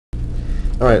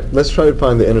Alright, let's try to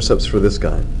find the intercepts for this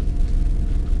guy.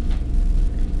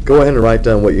 Go ahead and write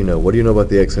down what you know. What do you know about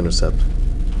the x-intercept?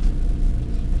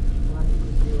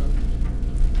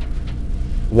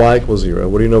 Y equals 0.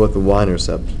 What do you know about the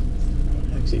y-intercept?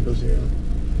 X equals 0.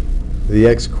 The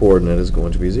x-coordinate is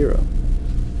going to be 0.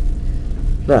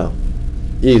 Now,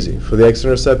 easy. For the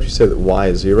x-intercept, you say that y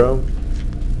is 0.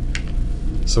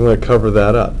 So I'm going to cover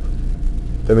that up.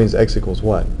 That means x equals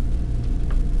what?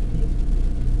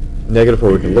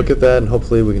 -4. We can look at that, and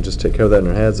hopefully we can just take care of that in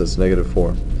our heads. That's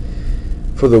 -4.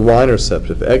 For the y-intercept,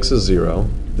 if x is 0,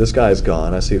 this guy is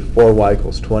gone. I see 4y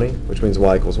equals 20, which means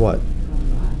y equals what?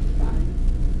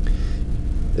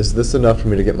 Is this enough for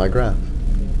me to get my graph?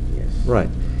 Yes. Right.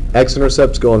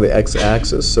 X-intercepts go on the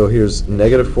x-axis, so here's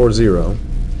 -4, 0.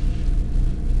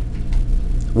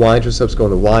 Y-intercepts go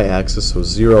on the y-axis, so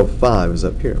 0, 5 is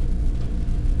up here.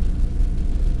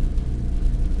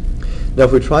 Now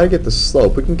if we try to get the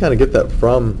slope, we can kind of get that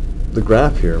from the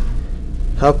graph here.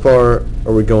 How far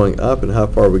are we going up and how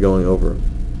far are we going over?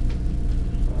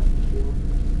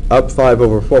 Up 5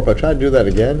 over 4. If I try to do that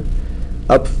again,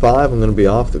 up 5, I'm going to be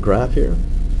off the graph here.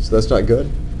 So that's not good.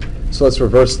 So let's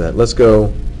reverse that. Let's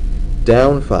go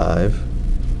down 5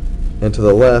 and to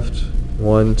the left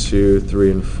 1, 2,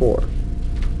 3, and 4.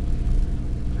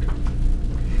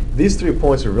 These 3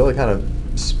 points are really kind of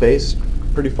spaced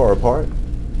pretty far apart.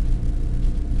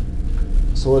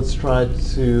 So let's try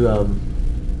to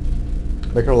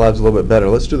make our lives a little bit better.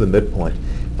 Let's do the midpoint.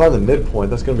 Find the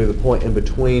midpoint. That's going to be the point in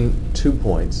between 2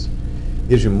 points. It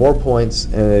gives you more points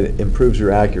and it improves your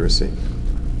accuracy.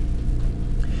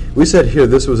 We said here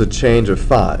this was a change of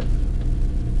 5.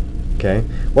 Okay?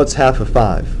 What's half of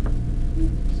 5?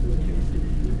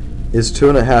 Is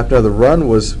 2.5. Now the run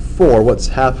was 4. What's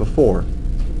half of 4?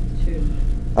 2.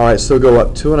 Alright, so go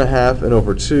up 2.5 and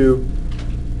over 2.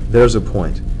 There's a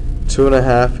point.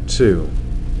 2.5, 2.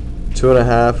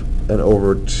 2.5 and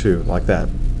over 2, like that.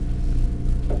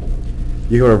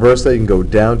 You can reverse that. You can go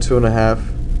down 2.5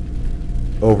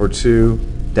 over 2,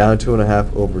 down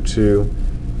 2.5 over 2.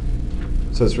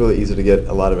 So it's really easy to get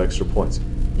a lot of extra points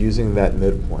using that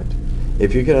midpoint.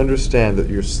 If you can understand that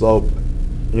your slope,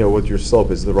 what your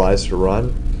slope is the rise to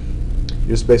run,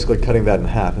 you're just basically cutting that in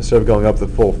half. Instead of going up the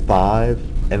full 5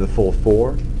 and the full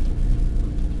 4,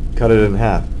 cut it in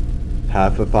half.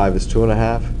 Half of 5 is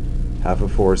 2.5, half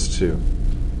of 4 is 2.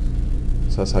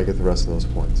 So that's how I get the rest of those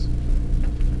points.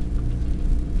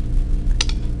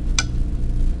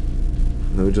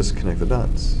 And then we just connect the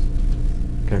dots,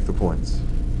 connect the points.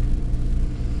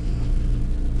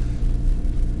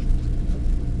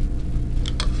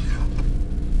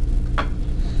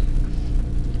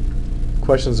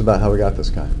 Questions about how we got this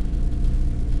guy?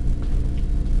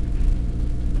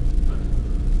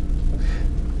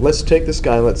 Let's take this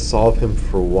guy and let's solve him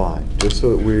for y, just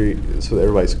so that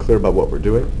everybody's clear about what we're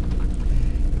doing.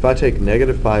 If I take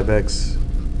 -5x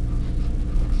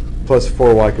plus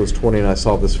 4y equals 20 and I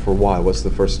solve this for y, what's the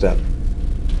first step?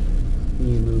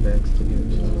 You move x to the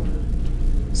other side.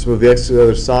 So move the x to the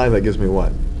other side, that gives me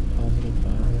what? Positive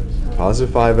 5x. Positive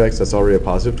 5x, that's already a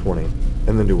positive 20.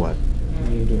 And then do what?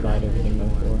 You divide everything by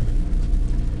 4.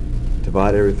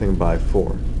 Divide everything by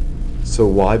 4. So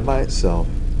y by itself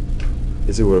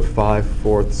is equal to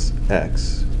 5/4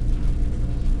 x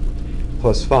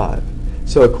plus 5.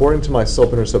 So according to my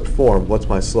slope-intercept form, what's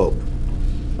my slope?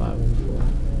 5 and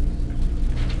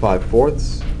 4.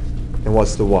 5/4. And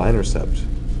what's the y-intercept?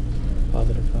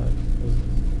 Positive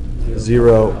 5.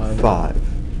 0, 5.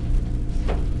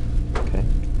 Okay.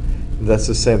 That's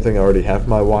the same thing I already have for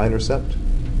my y-intercept.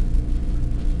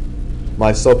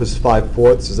 My slope is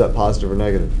 5/4. Is that positive or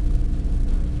negative?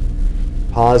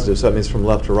 Positive, so that means from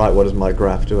left to right, what is my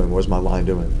graph doing? What is my line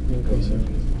doing? Increasing.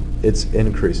 It's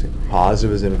increasing.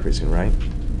 Positive is increasing, right?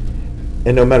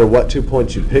 And no matter what 2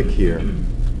 points you pick here,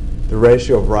 the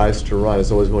ratio of rise to run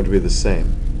is always going to be the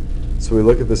same. So we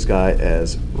look at this guy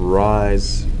as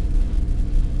rise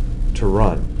to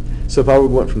run. So if I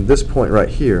went from this point right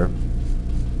here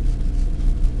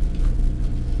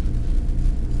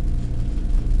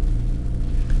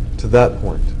to that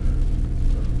point,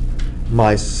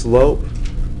 my slope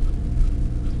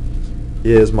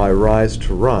is my rise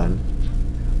to run.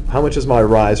 How much is my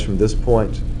rise from this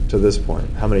point to this point?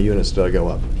 How many units did I go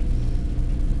up?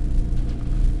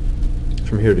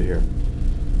 From here to here.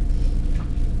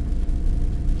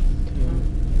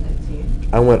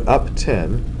 I went up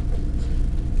 10.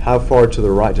 How far to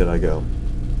the right did I go?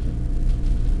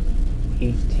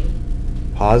 18.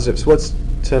 Positive. So what's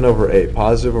 10 over 8?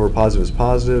 Positive over positive is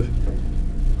positive.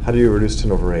 How do you reduce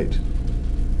 10 over 8?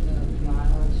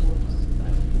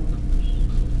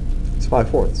 It's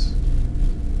 5/4.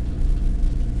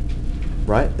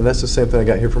 right? And that's the same thing I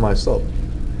got here for my slope.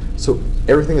 So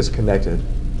everything is connected.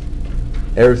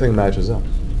 Everything matches up.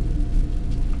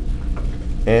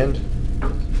 And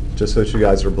just so that you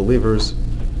guys are believers,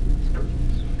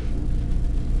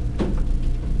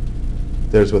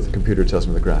 there's what the computer tells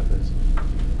me the graph is.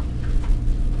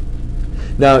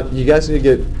 Now, you guys need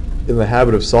to get in the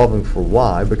habit of solving for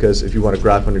y, because if you want to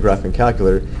graph on your graphing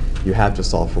calculator, you have to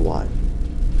solve for y.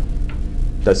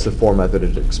 That's the format that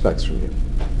it expects from you.